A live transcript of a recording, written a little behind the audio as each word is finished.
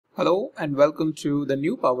Hello and welcome to the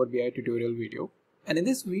new Power BI tutorial video. And in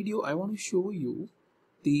this video, I want to show you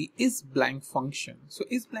the ISBlank function. So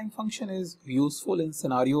ISBlank function is useful in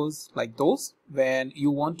scenarios like those when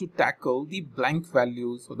you want to tackle the blank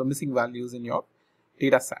values or the missing values in your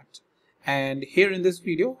data set. And here in this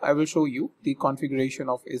video, I will show you the configuration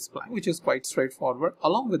of ISBlank, which is quite straightforward.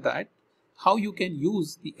 Along with that, how you can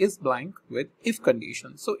use the ISBlank with if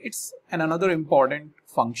condition. So it's another important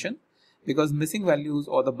function, because missing values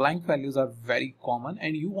or the blank values are very common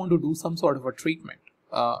and you want to do some sort of a treatment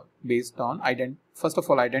based on first of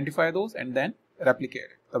all identify those and then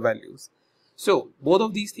replicate the values. So both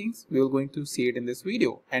of these things we are going to see it in this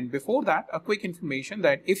video. And before that, a quick information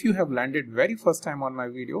that if you have landed very first time on my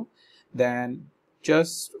video, then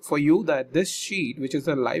just for you that this sheet, which is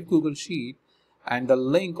a live Google sheet, and the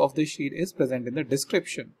link of this sheet is present in the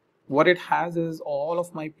description. What it has is all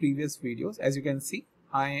of my previous videos. As you can see,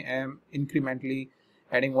 I am incrementally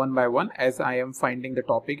adding one by one as I am finding the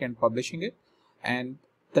topic and publishing it. And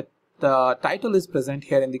the title is present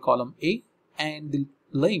here in the column A, and the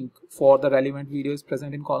link for the relevant video is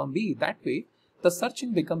present in column B. That way, the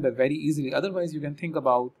searching becomes very easily. Otherwise, you can think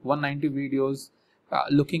about 190 videos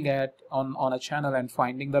looking at on a channel and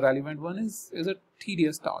finding the relevant one is a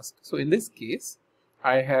tedious task. So in this case,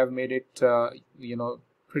 I have made it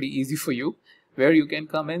pretty easy for you, where you can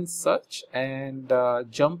come and search and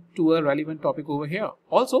jump to a relevant topic over here.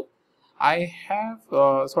 Also, I have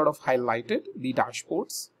sort of highlighted the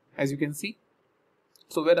dashboards, as you can see.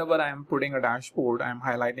 So wherever I am putting a dashboard, I am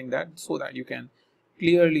highlighting that so that you can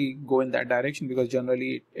clearly go in that direction, because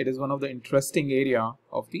generally it is one of the interesting area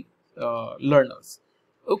of the learners.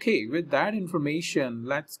 Okay, with that information,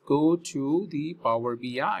 let's go to the Power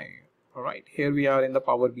BI. All right, here we are in the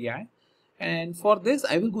Power BI. And for this,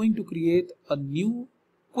 I will going to create a new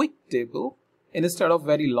quick table instead of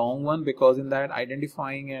very long one, because in that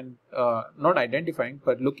identifying and not identifying,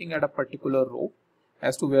 but looking at a particular row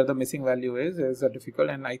as to where the missing value is difficult.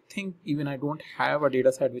 And I think even I don't have a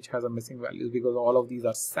data set which has a missing values, because all of these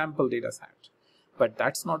are sample data set. But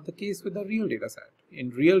that's not the case with the real data set. In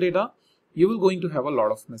real data, you will going to have a lot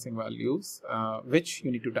of missing values which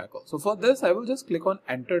you need to tackle. So for this, I will just click on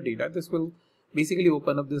enter data. This will basically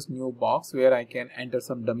open up this new box where I can enter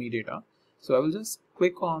some dummy data. So I will just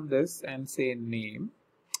click on this and say name,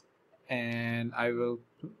 and I will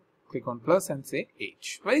click on plus and say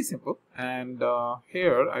age. Very simple. And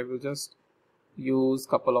here I will just use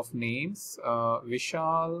couple of names,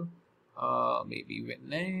 Vishal, maybe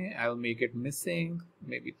Vinay. I'll make it missing.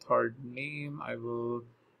 Maybe third name, I will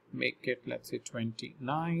make it, let's say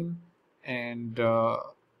 29, and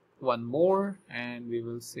one more, and we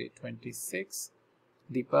will say 26,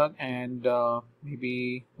 Deepak, and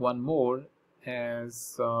maybe one more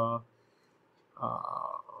as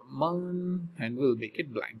Mun, and we'll make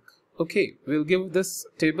it blank. Okay, we'll give this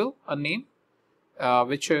table a name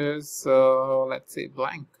which is let's say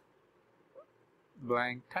blank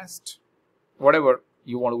test, whatever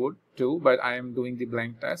you want to do, but I am doing the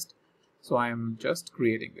blank test. So I am just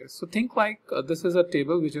creating this. So think like this is a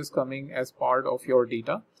table which is coming as part of your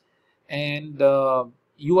data, and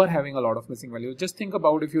you are having a lot of missing values. Just think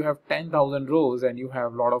about if you have 10,000 rows and you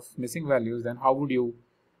have a lot of missing values, then how would you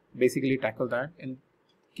basically tackle that? And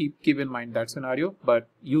keep in mind that scenario, but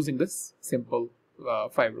using this simple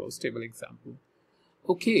 5 rows table example.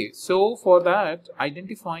 Okay, so for that,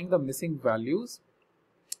 identifying the missing values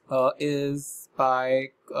is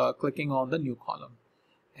by clicking on the new column.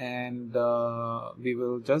 And we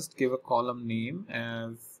will just give a column name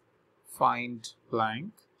as find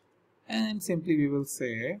blank, and simply we will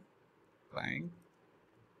say blank.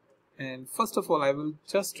 And first of all, I will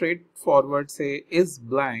just straightforward say is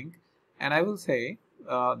blank, and I will say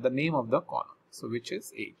the name of the column, so which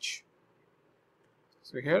is age.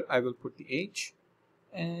 So here I will put the age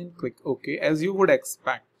and click OK. As you would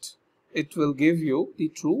expect, it will give you the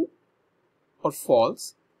true or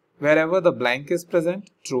false. Wherever the blank is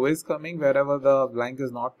present, true is coming. Wherever the blank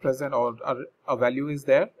is not present or a value is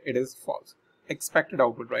there, it is false. Expected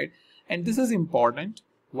output, right? And this is important.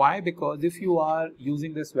 Why? Because if you are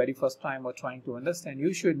using this very first time or trying to understand,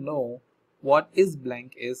 you should know what is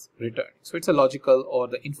blank is returning. So it's a logical or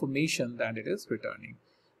the information that it is returning.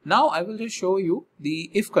 Now I will just show you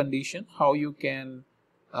the if condition, how you can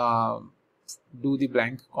do the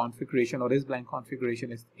blank configuration or is blank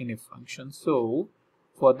configuration is in if function. So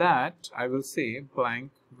for that, I will say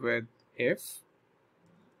blank with if,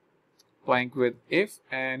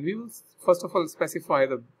 and we will first of all specify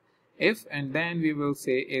the if, and then we will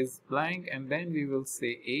say is blank, and then we will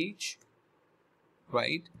say age,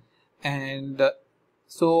 right? And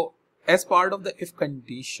so as part of the if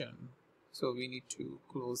condition, So we need to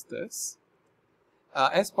close this.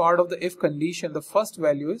 As part of the if condition, the first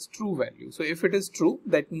value is true value. So if it is true,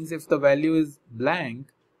 that means if the value is blank,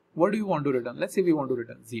 what do you want to return? Let's say we want to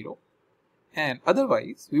return 0. And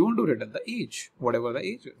otherwise, we want to return the age, whatever the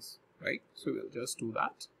age is, right? So we'll just do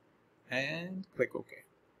that and click OK,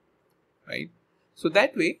 right? So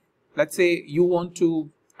that way, let's say you want to,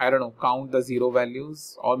 I don't know, count the 0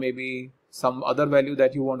 values or maybe some other value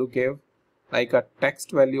that you want to give, like a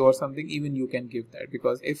text value or something, even you can give that,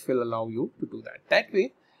 because if will allow you to do that. That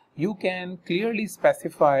way, you can clearly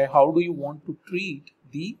specify how do you want to treat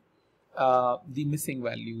the missing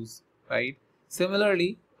values, right?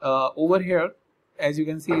 Similarly, over here, as you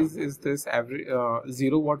can see, is this average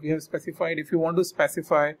 0 what we have specified. If you want to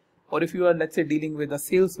specify, or if you are, let's say, dealing with the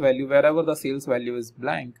sales value, wherever the sales value is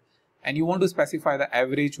blank, and you want to specify the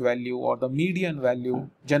average value or the median value,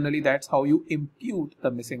 generally that's how you impute the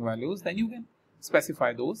missing values, then you can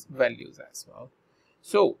specify those values as well.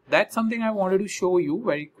 So that's something I wanted to show you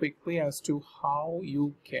very quickly as to how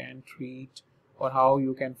you can treat or how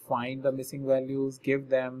you can find the missing values, give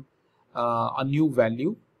them a new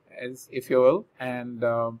value, as if you will, and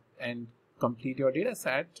complete your data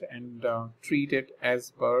set and treat it as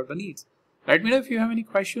per the needs. Let me know if you have any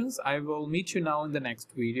questions. I will meet you now in the next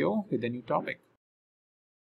video with a new topic.